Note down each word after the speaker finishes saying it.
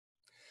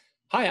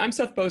Hi, I'm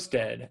Seth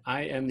Bosted.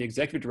 I am the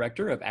executive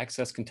director of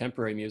Access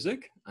Contemporary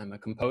Music. I'm a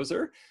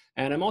composer,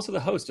 and I'm also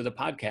the host of the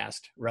podcast,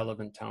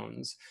 Relevant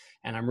Tones.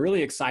 And I'm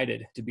really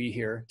excited to be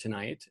here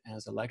tonight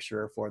as a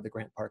lecturer for the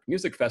Grant Park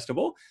Music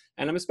Festival.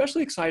 And I'm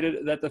especially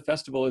excited that the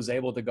festival is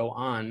able to go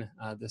on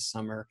this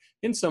summer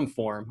in some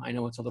form. I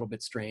know it's a little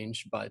bit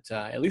strange, but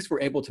at least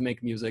we're able to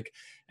make music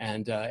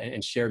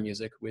and share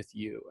music with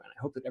you. And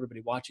I hope that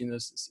everybody watching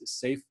this is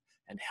safe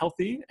and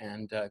healthy.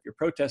 And if you're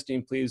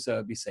protesting, please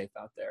be safe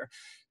out there.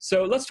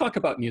 So let's talk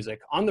about music.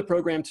 On the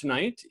program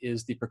tonight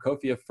is the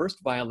Prokofiev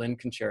First Violin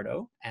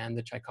Concerto and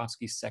the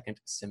Tchaikovsky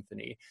Second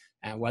Symphony.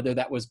 And whether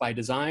that was by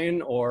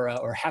design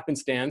or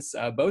happenstance,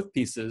 both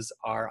pieces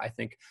are, I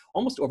think,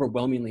 almost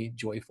overwhelmingly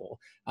joyful.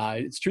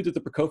 It's true that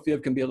the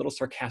Prokofiev can be a little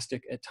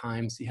sarcastic at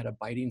times. He had a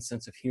biting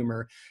sense of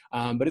humor,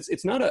 but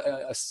it's not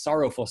a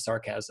sorrowful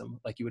sarcasm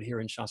like you would hear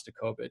in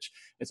Shostakovich.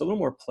 It's a little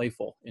more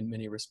playful in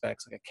many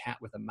respects, like a cat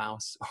with a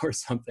mouse or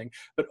something.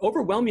 But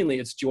overwhelmingly,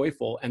 it's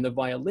joyful, and the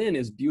violin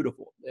is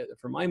beautiful.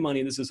 For my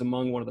money, this is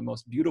among one of the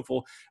most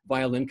beautiful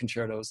violin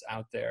concertos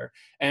out there.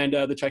 And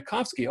the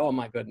Tchaikovsky, oh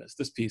my goodness,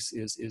 this piece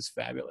is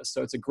fabulous.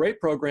 So it's a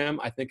great program.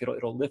 I think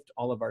it'll lift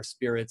all of our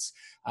spirits,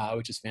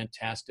 which is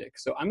fantastic.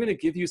 So I'm going to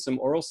give you some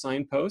oral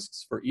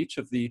signposts for each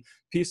of the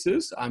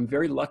pieces. I'm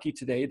very lucky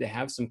today to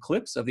have some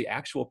clips of the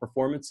actual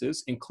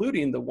performances,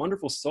 including the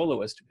wonderful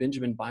soloist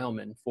Benjamin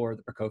Beilman for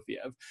the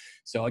Prokofiev.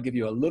 So I'll give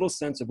you a little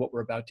sense of what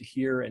we're about to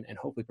hear and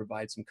hopefully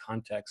provide some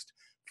context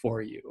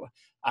for you.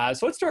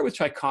 So let's start with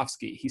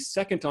Tchaikovsky. He's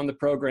second on the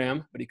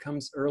program, but he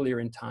comes earlier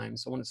in time.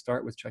 So I want to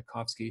start with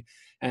Tchaikovsky.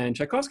 And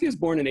Tchaikovsky is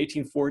born in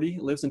 1840,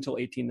 lives until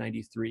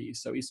 1893.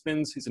 So he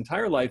spends his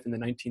entire life in the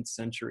 19th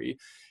century.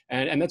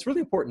 And that's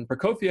really important.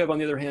 Prokofiev, on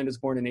the other hand, is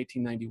born in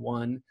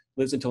 1891,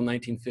 lives until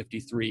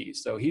 1953.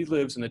 So he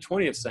lives in the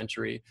 20th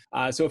century.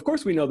 So of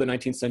course we know the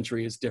 19th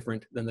century is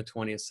different than the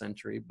 20th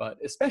century, but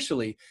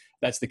especially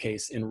that's the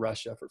case in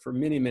Russia for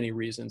many, many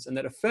reasons. And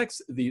that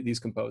affects these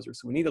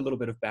composers. So we need a little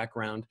bit of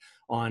background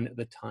on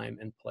the time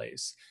and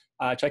place.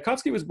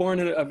 Tchaikovsky was born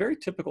in a very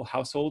typical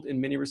household in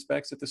many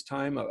respects at this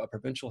time, a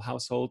provincial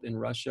household in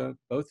Russia.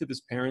 Both of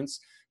his parents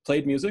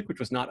played music, which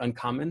was not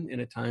uncommon in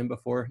a time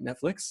before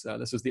Netflix.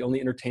 This was the only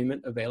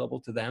entertainment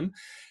available to them.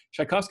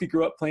 Tchaikovsky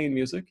grew up playing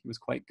music. He was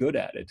quite good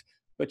at it.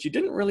 But you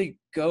didn't really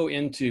go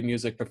into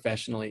music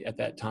professionally at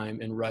that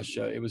time in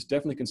Russia. It was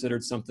definitely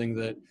considered something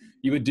that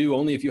you would do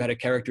only if you had a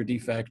character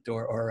defect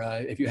or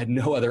if you had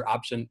no other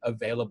option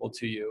available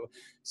to you.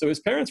 So his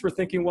parents were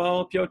thinking,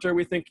 well, Pyotr,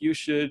 we think you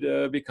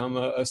should become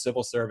a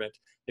civil servant.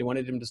 They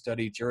wanted him to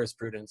study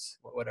jurisprudence,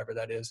 whatever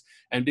that is,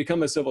 and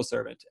become a civil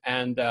servant.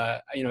 And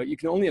you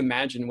can only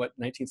imagine what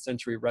 19th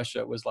century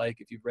Russia was like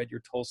if you've read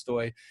your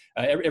Tolstoy.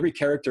 Every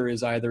character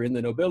is either in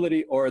the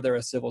nobility or they're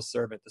a civil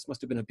servant. This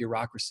must have been a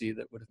bureaucracy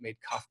that would have made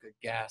Kafka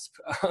gasp.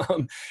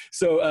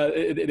 So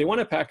they want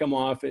to pack him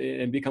off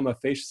and become a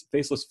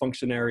faceless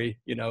functionary,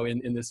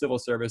 in the civil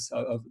service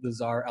of the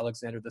Tsar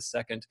Alexander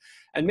II.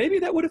 And maybe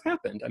that would have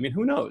happened. I mean,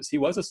 who knows? He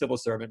was a civil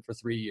servant for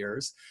 3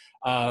 years.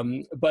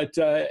 But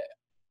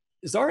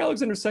Tsar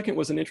Alexander II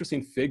was an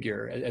interesting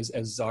figure as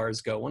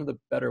czars go, one of the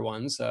better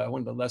ones, one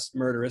of the less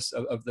murderous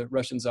of the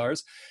Russian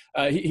czars.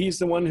 He's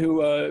the one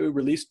who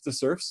released the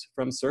serfs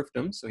from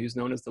serfdom, so he's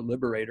known as the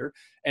liberator.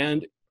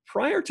 And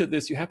prior to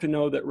this, you have to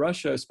know that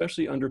Russia,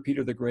 especially under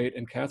Peter the Great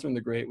and Catherine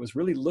the Great, was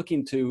really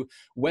looking to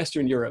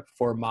Western Europe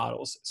for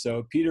models.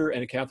 So Peter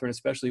and Catherine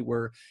especially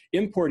were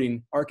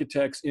importing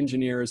architects,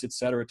 engineers,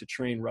 etc., to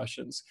train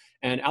Russians.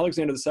 And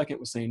Alexander II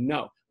was saying,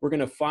 no, we're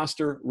going to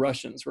foster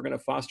Russians. We're going to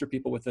foster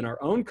people within our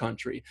own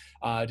country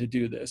to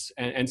do this.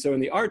 And so in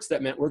the arts,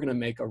 that meant we're going to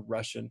make a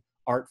Russian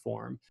art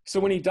form. So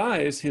when he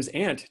dies, his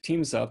aunt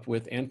teams up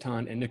with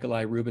Anton and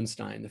Nikolai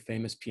Rubinstein, the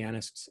famous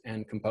pianists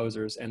and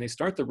composers, and they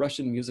start the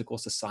Russian Musical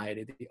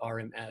Society, the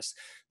RMS.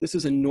 This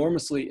is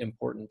enormously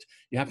important.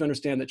 You have to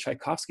understand that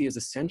Tchaikovsky is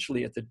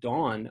essentially at the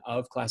dawn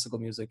of classical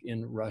music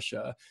in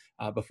Russia.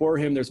 Before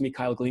him, there's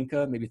Mikhail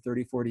Glinka, maybe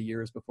 30, 40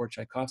 years before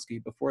Tchaikovsky.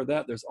 Before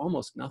that, there's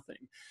almost nothing.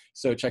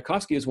 So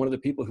Tchaikovsky is one of the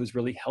people who's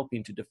really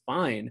helping to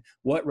define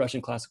what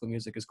Russian classical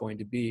music is going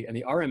to be. And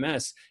the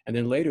RMS, and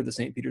then later the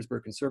St.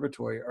 Petersburg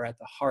Conservatory, are at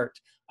the heart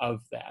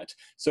of that.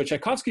 So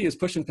Tchaikovsky is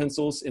pushing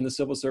pencils in the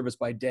civil service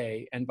by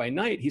day, and by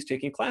night he's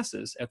taking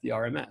classes at the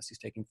RMS. He's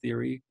taking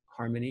theory,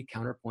 harmony,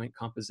 counterpoint,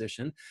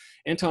 composition.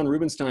 Anton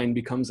Rubinstein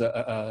becomes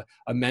a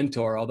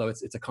mentor, although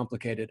it's a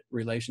complicated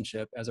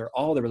relationship, as are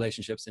all the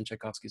relationships in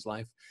Tchaikovsky's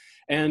life.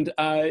 And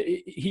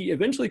he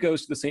eventually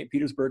goes to the St.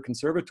 Petersburg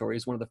Conservatory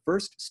as one of the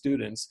first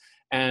students.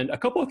 And a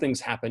couple of things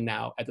happen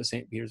now at the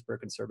St. Petersburg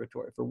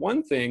Conservatory. For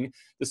one thing,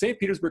 the St.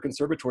 Petersburg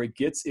Conservatory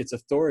gets its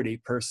authority,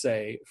 per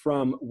se,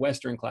 from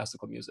Western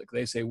classical music.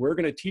 They say, we're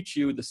going to teach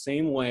you the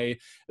same way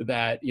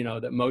that,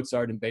 that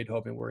Mozart and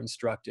Beethoven were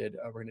instructed.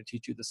 We're going to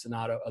teach you the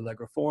sonata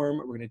allegro form.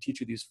 We're going to teach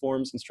you these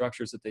forms and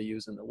structures that they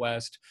use in the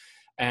West.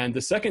 And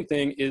the second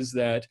thing is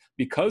that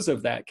because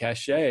of that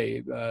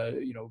cachet,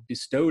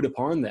 bestowed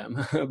upon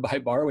them by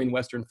borrowing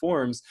Western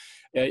forms,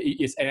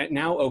 it's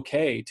now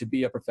okay to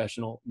be a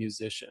professional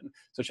musician.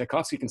 So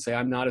Tchaikovsky can say,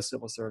 I'm not a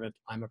civil servant,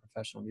 I'm a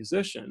professional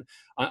musician.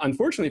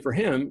 Unfortunately for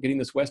him, getting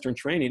this Western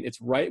training,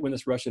 it's right when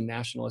this Russian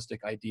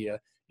nationalistic idea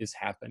is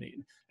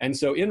happening. And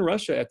so in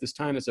Russia at this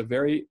time, it's a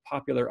very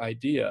popular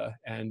idea.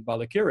 And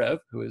Balakirev,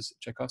 who is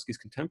Tchaikovsky's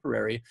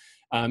contemporary,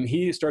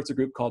 he starts a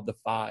group called the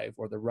Five,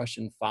 or the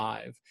Russian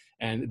Five.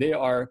 And they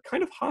are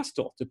kind of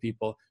hostile to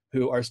people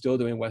who are still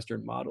doing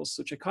Western models.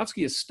 So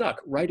Tchaikovsky is stuck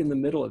right in the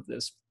middle of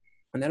this.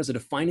 And that is a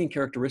defining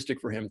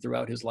characteristic for him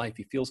throughout his life.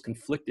 He feels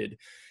conflicted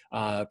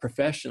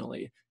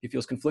professionally. He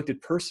feels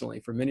conflicted personally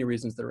for many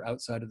reasons that are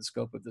outside of the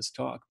scope of this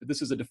talk. But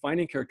this is a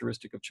defining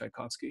characteristic of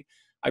Tchaikovsky.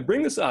 I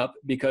bring this up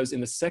because in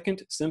the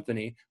Second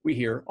Symphony, we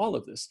hear all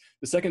of this.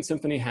 The Second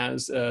Symphony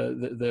has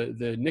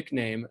the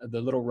nickname,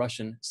 the Little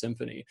Russian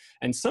Symphony.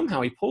 And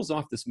somehow he pulls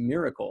off this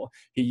miracle.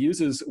 He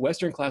uses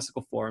Western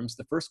classical forms.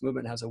 The first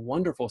movement has a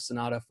wonderful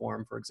sonata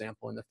form, for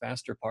example, in the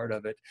faster part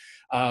of it.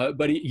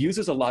 But he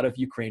uses a lot of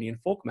Ukrainian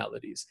folk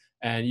melodies.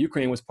 And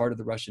Ukraine was part of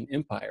the Russian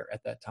Empire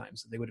at that time.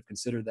 So they would have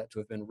considered that to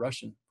have been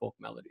Russian folk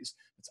melodies.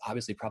 It's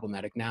obviously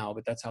problematic now,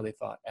 but that's how they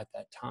thought at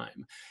that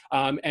time.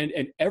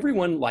 And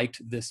everyone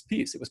liked this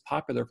piece. It was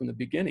popular from the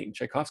beginning.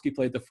 Tchaikovsky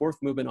played the fourth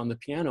movement on the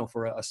piano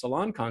for a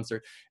salon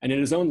concert. And in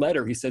his own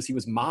letter, he says he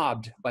was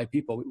mobbed by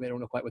people. We don't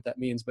know quite what that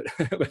means, but,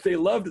 but they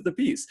loved the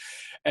piece.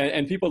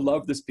 And people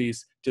love this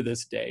piece to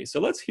this day. So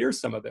let's hear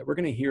some of it. We're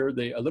going to hear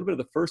a little bit of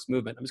the first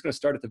movement. I'm just going to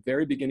start at the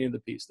very beginning of the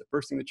piece, the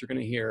first thing that you're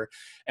going to hear.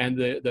 And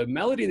the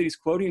melody that he's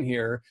quoting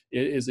here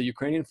is a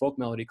Ukrainian folk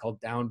melody called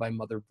Down by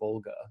Mother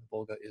Volga.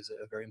 Volga is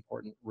a very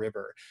important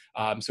river.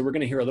 So we're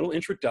going to hear a little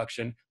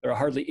introduction. There are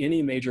hardly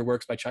any major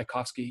works by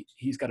Tchaikovsky.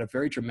 He's got a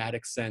very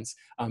dramatic sense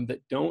that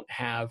don't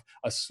have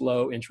a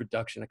slow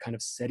introduction, a kind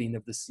of setting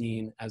of the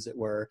scene, as it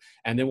were.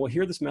 And then we'll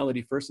hear this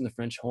melody first in the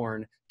French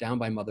horn, Down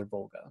by Mother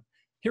Volga.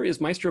 Here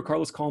is Maestro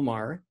Carlos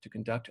Kalmar to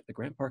conduct the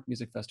Grant Park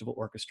Music Festival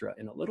Orchestra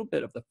in a little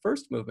bit of the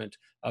first movement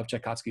of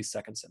Tchaikovsky's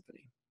Second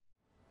Symphony.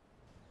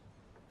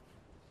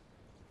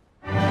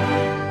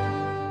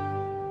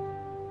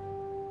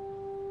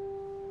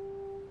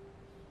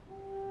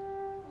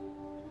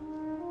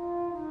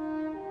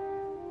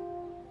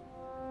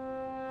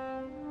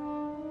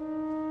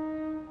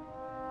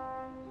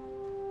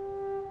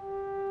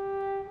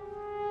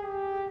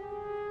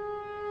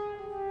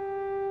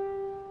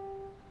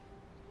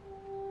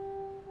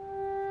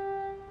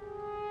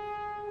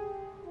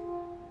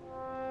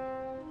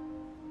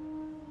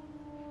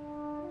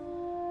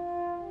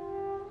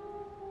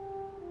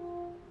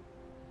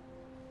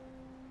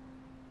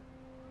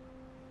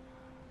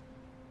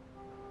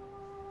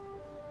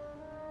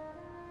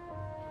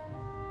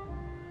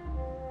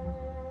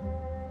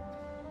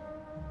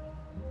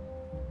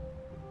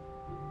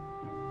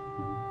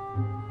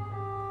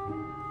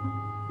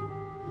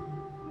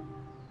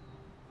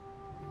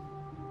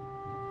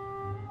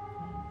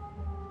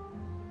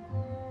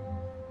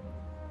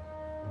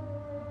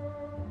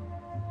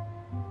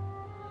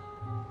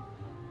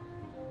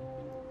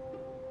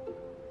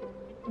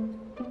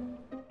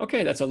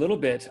 Okay, that's a little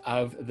bit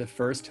of the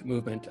first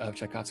movement of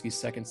Tchaikovsky's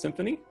Second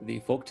Symphony. The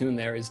folk tune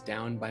there is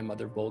Down by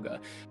Mother Volga.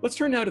 Let's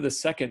turn now to the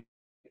second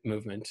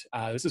movement.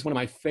 This is one of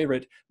my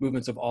favorite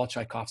movements of all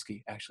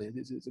Tchaikovsky, actually.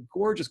 It's a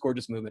gorgeous,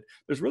 gorgeous movement.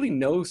 There's really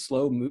no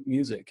slow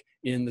music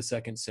in the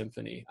Second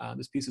Symphony.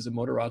 This piece is a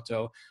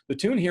moderato. The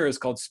tune here is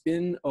called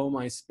Spin, O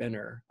My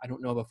Spinner. I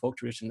don't know of a folk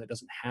tradition that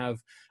doesn't have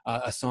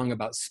a song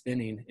about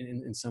spinning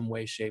in some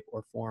way, shape,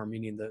 or form,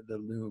 meaning the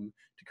loom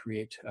to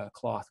create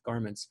cloth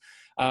garments.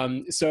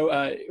 So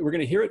we're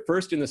going to hear it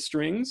first in the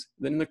strings,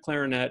 then in the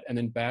clarinet, and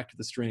then back to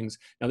the strings.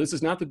 Now, this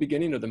is not the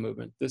beginning of the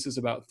movement. This is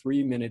about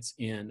 3 minutes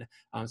in.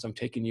 So I'm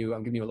giving you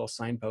a little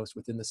signpost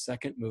within the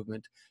second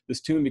movement.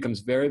 This tune becomes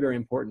very, very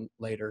important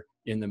later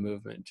in the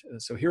movement.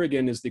 So here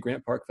again is the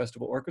Grant Park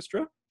Festival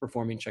Orchestra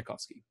performing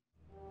Tchaikovsky.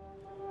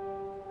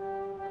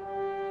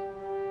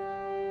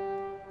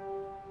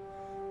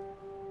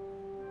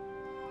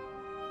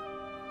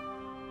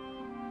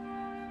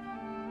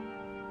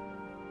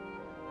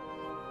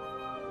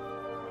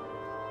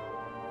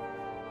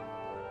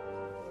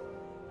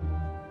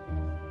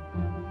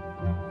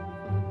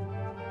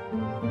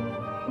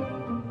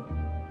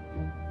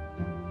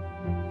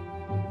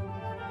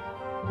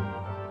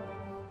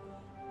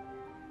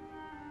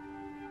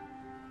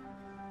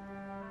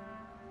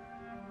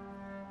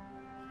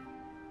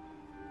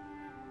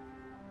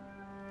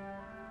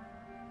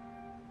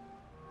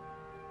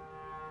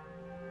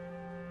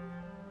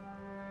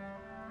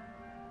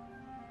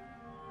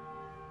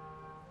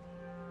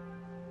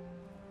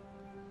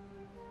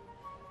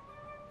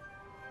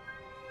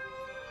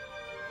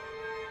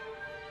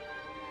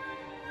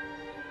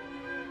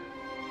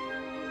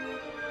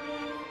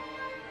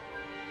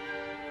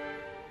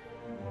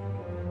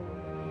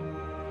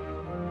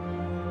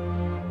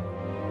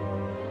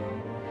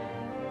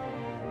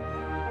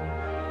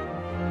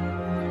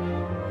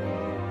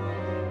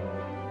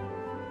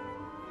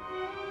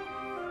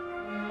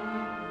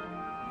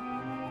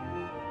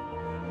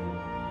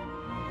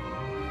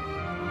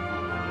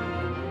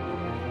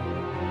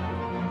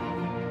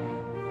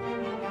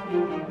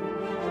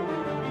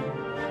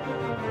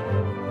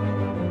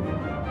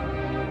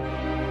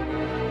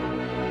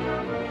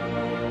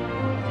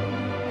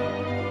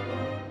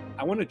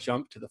 I want to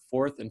jump to the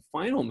fourth and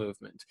final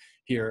movement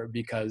here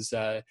because,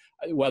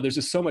 well, there's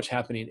just so much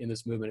happening in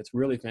this movement. It's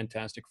really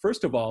fantastic.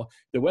 First of all,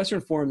 the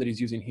Western form that he's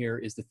using here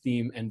is the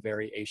theme and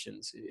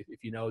variations.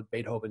 If you know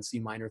Beethoven's C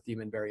minor theme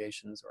and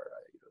variations, or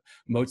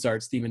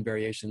Mozart's theme and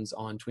variations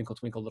on Twinkle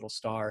Twinkle Little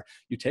Star,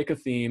 you take a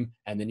theme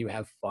and then you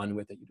have fun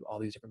with it. You do all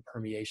these different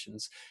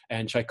permeations.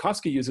 And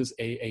Tchaikovsky uses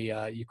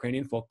a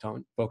Ukrainian folk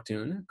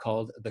tune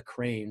called The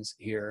Cranes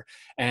here.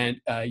 And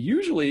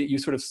usually you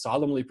sort of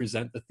solemnly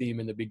present the theme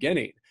in the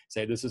beginning,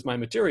 say, this is my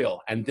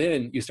material, and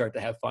then you start to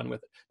have fun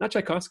with it. Not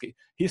Tchaikovsky.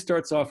 He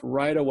starts off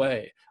right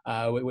away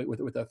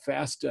with a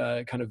fast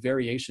kind of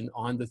variation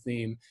on the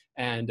theme.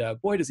 And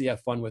boy, does he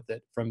have fun with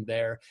it from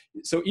there.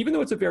 So even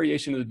though it's a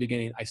variation at the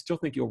beginning, I still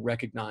think you'll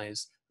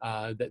recognize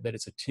that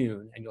it's a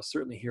tune, and you'll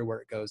certainly hear where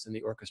it goes in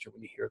the orchestra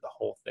when you hear the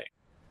whole thing.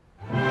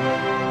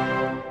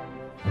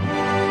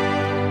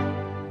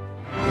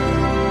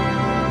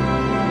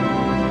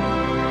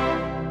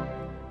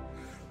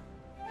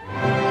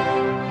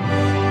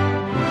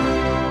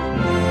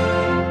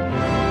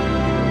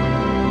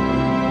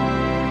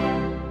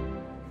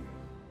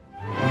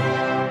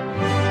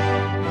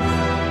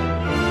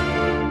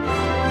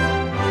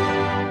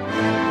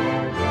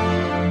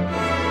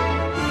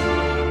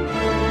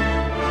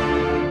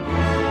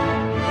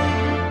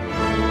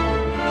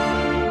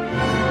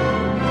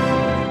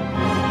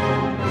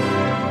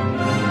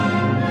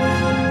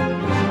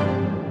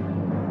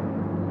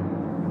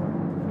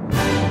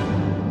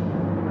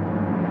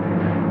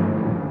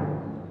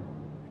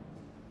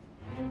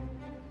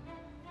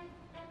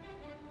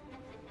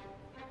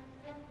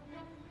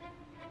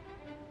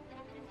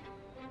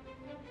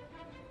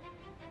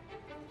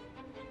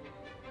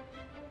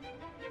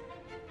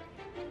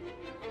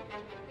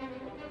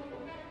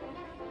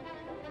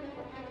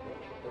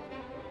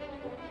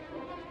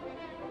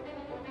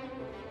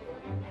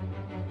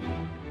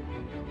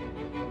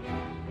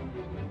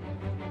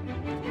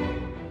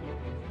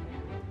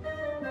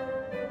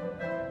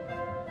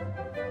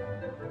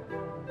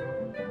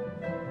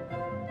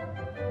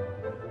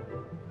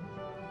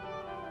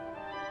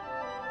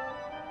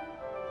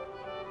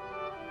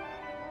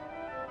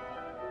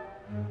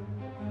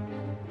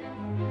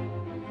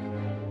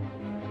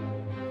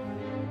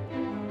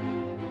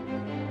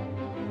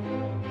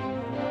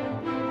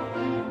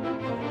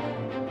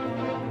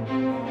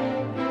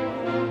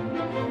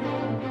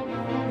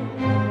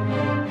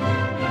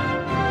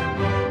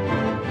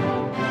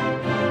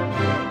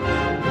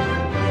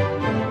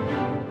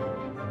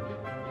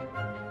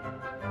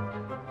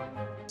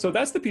 So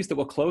that's the piece that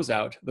will close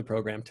out the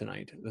program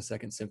tonight, the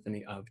Second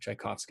Symphony of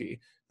Tchaikovsky.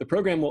 The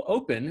program will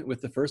open with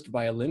the first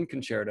violin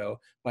concerto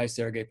by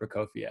Sergei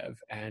Prokofiev,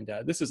 and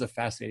this is a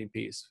fascinating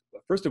piece.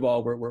 First of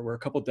all, we're a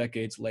couple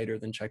decades later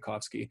than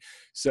Tchaikovsky,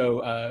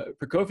 so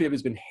Prokofiev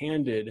has been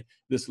handed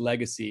this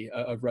legacy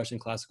of Russian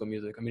classical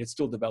music. I mean, it's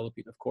still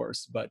developing, of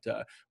course, but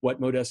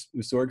what Modest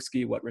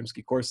Mussorgsky, what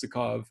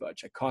Rimsky-Korsakov,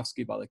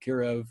 Tchaikovsky,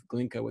 Balakirev,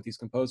 Glinka, what these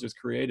composers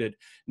created,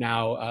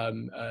 now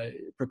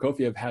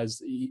Prokofiev has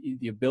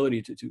the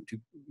ability to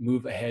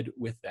move ahead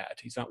with that.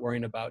 He's not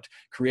worrying about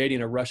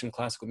creating a Russian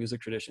classical music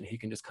tradition. He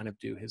can just kind of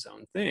do his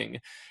own thing.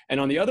 And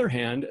on the other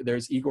hand,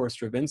 there's Igor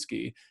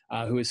Stravinsky,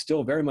 who is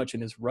still very much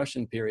in his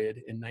Russian period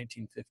in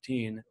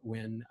 1915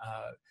 when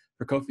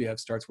Prokofiev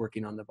starts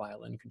working on the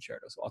violin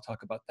concerto. So I'll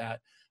talk about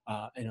that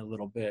in a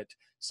little bit.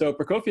 So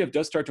Prokofiev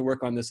does start to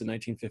work on this in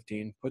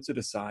 1915, puts it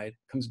aside,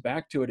 comes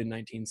back to it in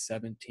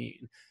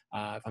 1917.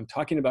 If I'm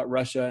talking about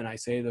Russia and I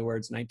say the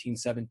words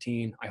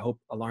 1917, I hope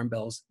alarm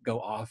bells go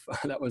off.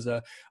 That was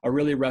a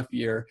really rough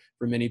year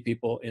for many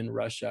people in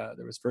Russia.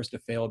 There was first a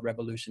failed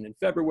revolution in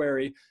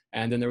February,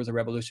 and then there was a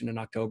revolution in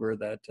October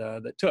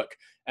that took.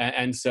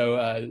 And so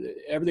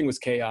everything was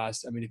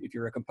chaos. I mean, if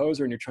you're a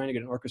composer and you're trying to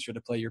get an orchestra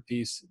to play your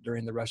piece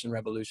during the Russian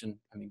Revolution,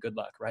 I mean, good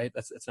luck, right?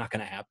 It's not going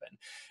to happen.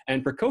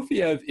 And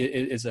Prokofiev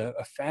is a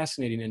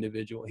fascinating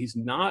individual. He's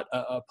not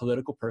a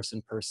political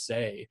person per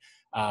se.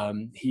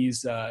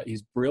 He's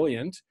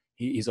brilliant.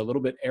 He's a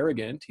little bit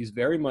arrogant. He's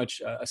very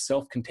much a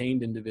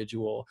self-contained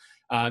individual.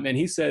 And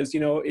he says, you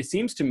know, it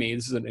seems to me,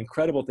 this is an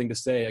incredible thing to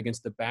say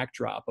against the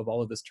backdrop of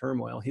all of this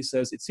turmoil. He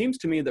says, it seems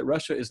to me that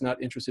Russia is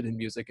not interested in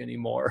music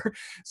anymore.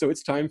 So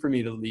it's time for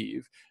me to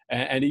leave.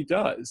 And he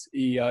does.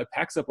 He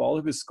packs up all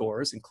of his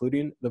scores,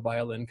 including the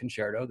violin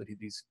concerto that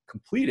he's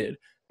completed,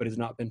 but has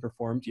not been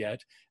performed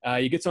yet.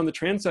 He gets on the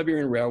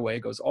Trans-Siberian Railway,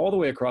 goes all the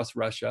way across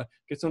Russia,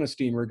 gets on a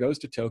steamer, goes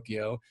to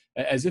Tokyo,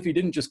 as if he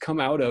didn't just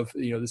come out of,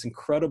 you know, this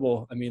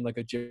incredible, I mean, like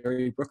a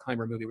Jerry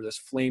Bruckheimer movie where there's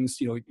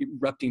flames, you know,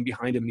 erupting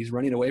behind him and he's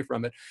running away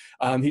from it.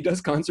 He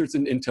does concerts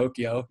in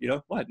Tokyo, you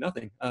know, what,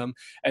 nothing.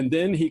 And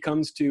then he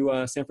comes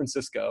to San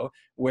Francisco,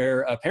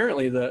 where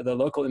apparently the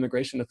local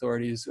immigration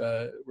authorities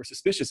were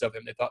suspicious of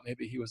him. They thought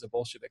maybe he was a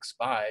Bolshevik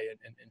spy,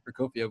 and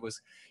Prokofiev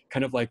was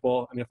kind of like,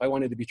 well, I mean, if I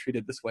wanted to be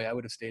treated this way, I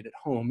would have stayed at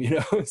home, you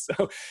know.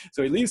 So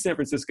he leaves San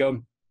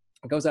Francisco,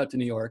 goes out to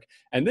New York,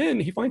 and then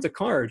he finds a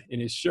card in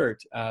his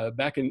shirt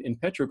back in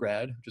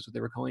Petrograd, which is what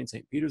they were calling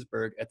St.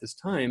 Petersburg at this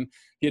time.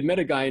 He had met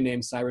a guy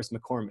named Cyrus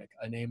McCormick,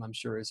 a name I'm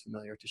sure is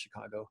familiar to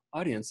Chicago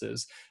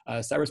audiences.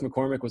 Cyrus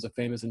McCormick was a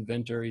famous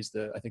inventor. He's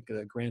I think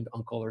the grand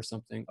uncle or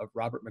something of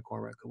Robert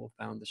McCormick, who will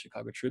found the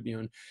Chicago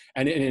Tribune.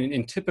 And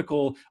in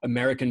typical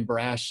American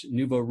brash,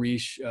 nouveau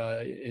riche,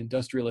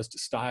 industrialist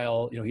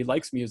style, he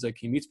likes music.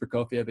 He meets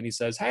Prokofiev and he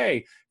says, "Hey,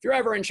 if you're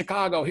ever in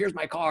Chicago, here's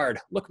my card.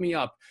 Look me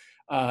up."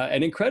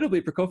 And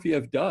incredibly,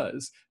 Prokofiev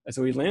does. And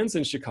so he lands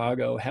in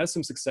Chicago, has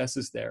some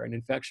successes there. And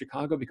in fact,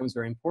 Chicago becomes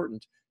very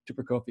important to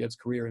Prokofiev's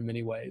career in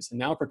many ways. And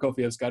now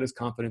Prokofiev's got his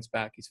confidence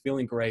back. He's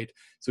feeling great.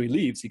 So he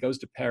leaves. He goes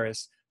to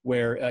Paris,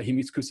 where he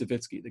meets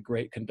Koussevitzky, the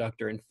great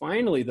conductor. And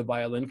finally, the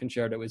violin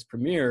concerto is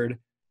premiered.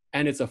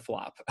 And it's a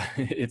flop.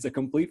 It's a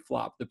complete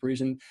flop. The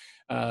Parisian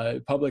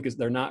public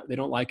they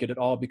don't like it at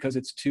all because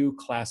it's too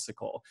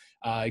classical.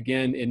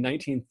 Again, in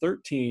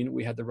 1913,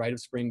 we had The Rite of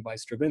Spring by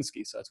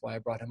Stravinsky. So that's why I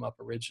brought him up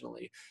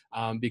originally,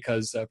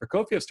 because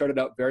Prokofiev started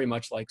out very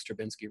much like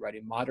Stravinsky,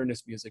 writing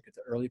modernist music at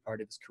the early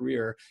part of his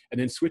career, and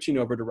then switching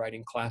over to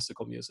writing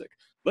classical music.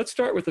 Let's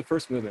start with the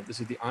first movement. This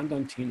is the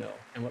Andantino.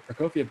 And what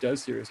Prokofiev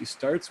does here is he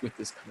starts with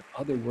this kind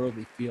of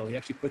otherworldly feel. He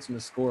actually puts in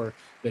the score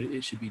that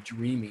it should be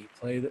dreamy.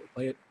 Play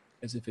it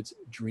as if it's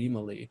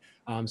dreamily.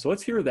 So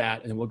let's hear that,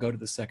 and then we'll go to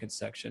the second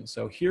section.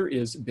 So here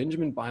is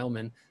Benjamin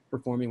Beilman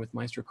performing with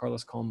Maestro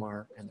Carlos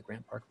Colmar and the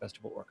Grant Park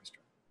Festival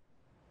Orchestra.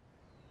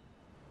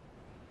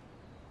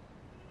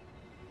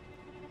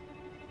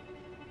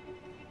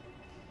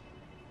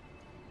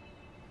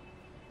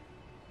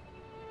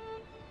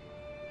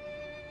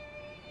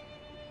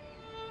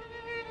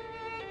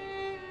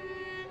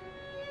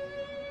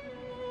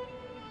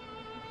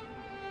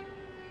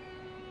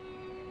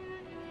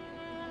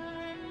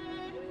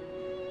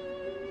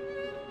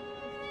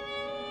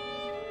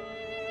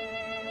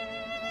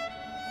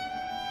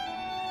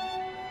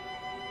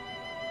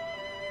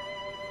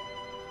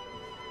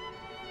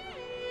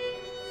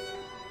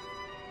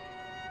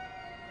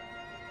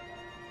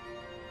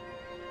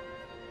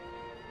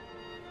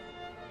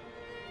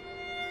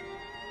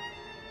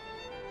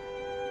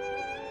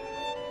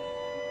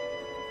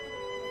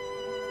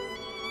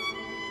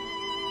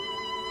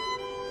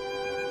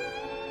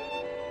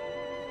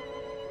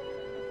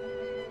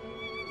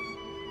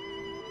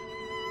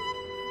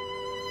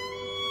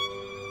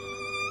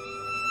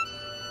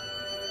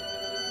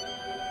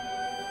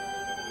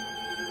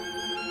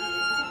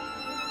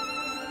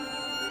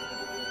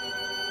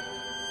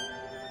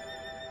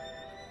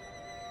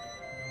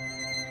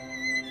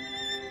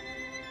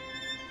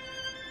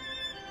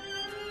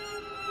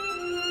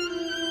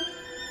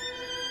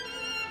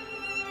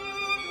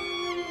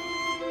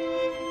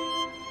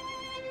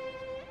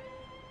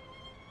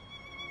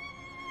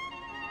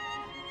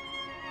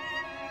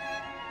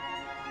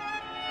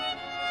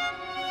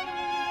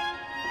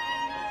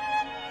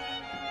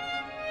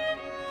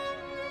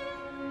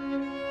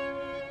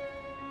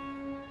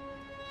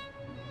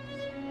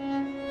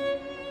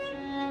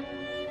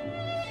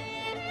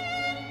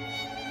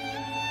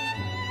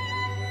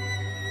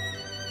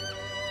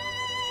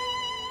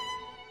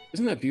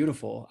 Isn't that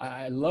beautiful?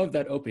 I love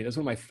that opening. That's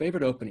one of my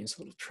favorite openings.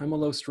 Little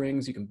tremolo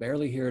strings, you can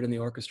barely hear it in the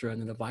orchestra,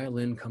 and then the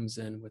violin comes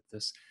in with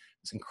this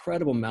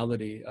incredible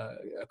melody,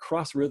 a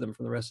cross rhythm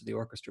from the rest of the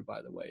orchestra,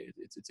 by the way.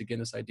 It's again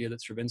this idea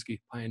that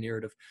Stravinsky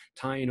pioneered of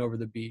tying over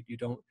the beat. You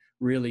don't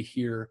really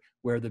hear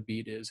where the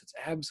beat is. It's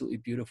absolutely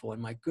beautiful.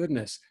 And my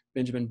goodness,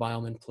 Benjamin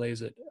Beilman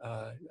plays it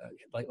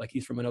like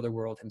he's from another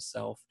world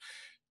himself.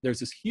 There's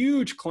this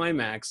huge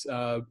climax,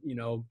 about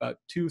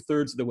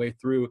 2/3 of the way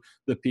through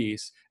the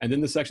piece, and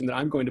then the section that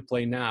I'm going to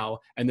play now,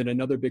 and then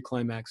another big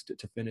climax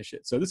to finish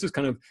it. So this is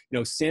kind of,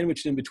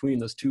 sandwiched in between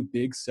those two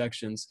big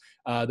sections.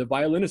 The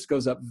violinist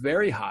goes up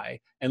very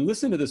high, and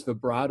listen to this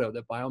vibrato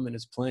that Beilman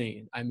is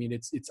playing. I mean,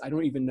 it's I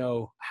don't even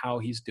know how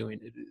he's doing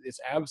it. It's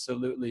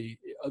absolutely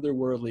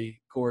otherworldly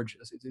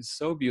gorgeous. It is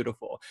so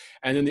beautiful.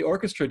 And then the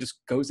orchestra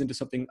just goes into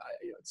something,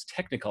 it's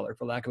technicolor,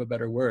 for lack of a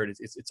better word.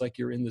 It's like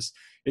you're in this,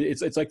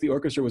 it's like the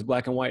orchestra was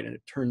black and white and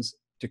it turns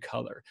to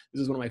color.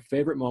 This is one of my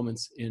favorite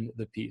moments in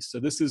the piece. So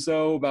this is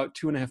about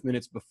 2.5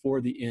 minutes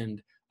before the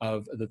end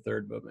of the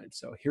third movement.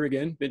 So here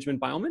again, Benjamin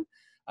Beilman,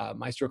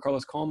 Maestro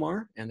Carlos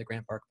Colmar, and the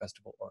Grant Park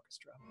Festival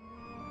Orchestra.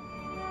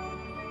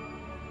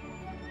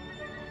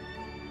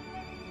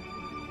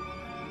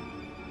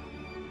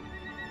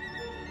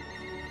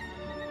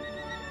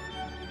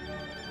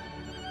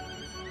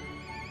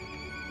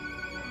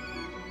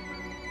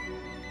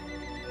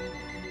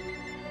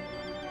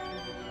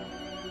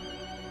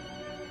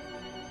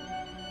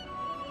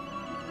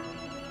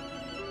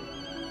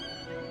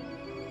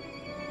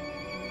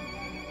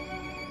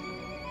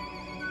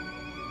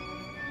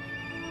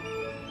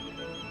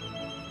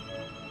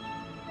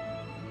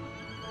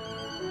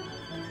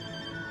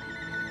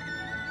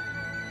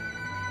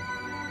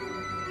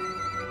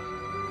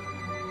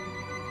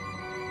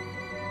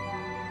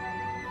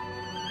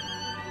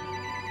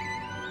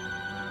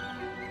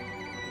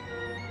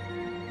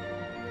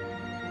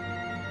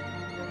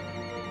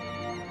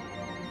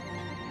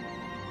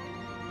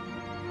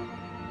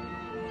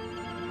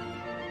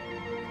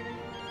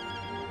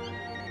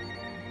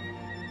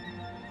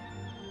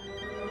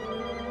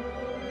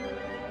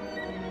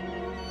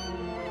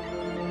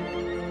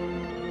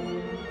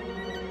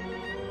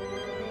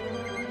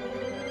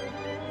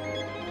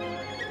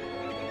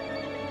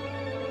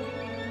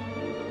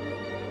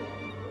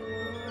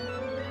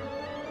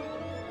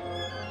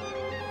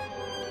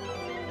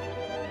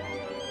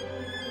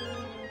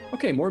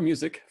 Okay, more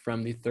music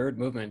from the third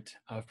movement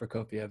of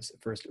Prokofiev's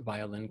First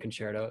Violin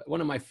Concerto. One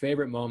of my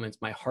favorite moments.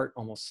 My heart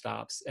almost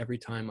stops every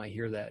time I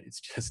hear that. It's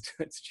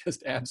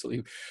just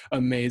absolutely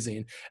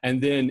amazing.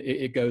 And then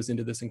it goes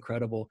into this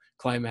incredible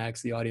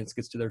climax. The audience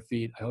gets to their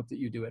feet. I hope that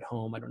you do at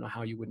home. I don't know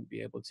how you wouldn't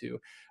be able to.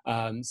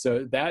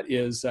 So that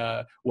is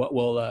what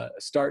will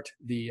start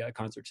the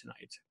concert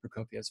tonight.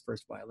 Prokofiev's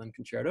First Violin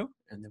Concerto,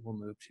 and then we'll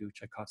move to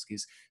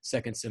Tchaikovsky's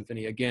Second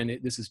Symphony. Again,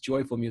 this is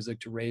joyful music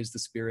to raise the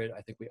spirit.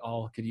 I think we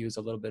all could use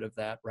a little bit of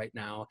that right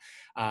now.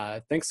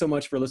 Thanks so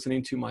much for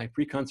listening to my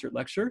pre-concert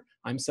lecture.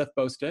 I'm Seth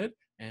Boustead,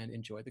 and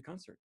enjoy the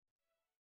concert.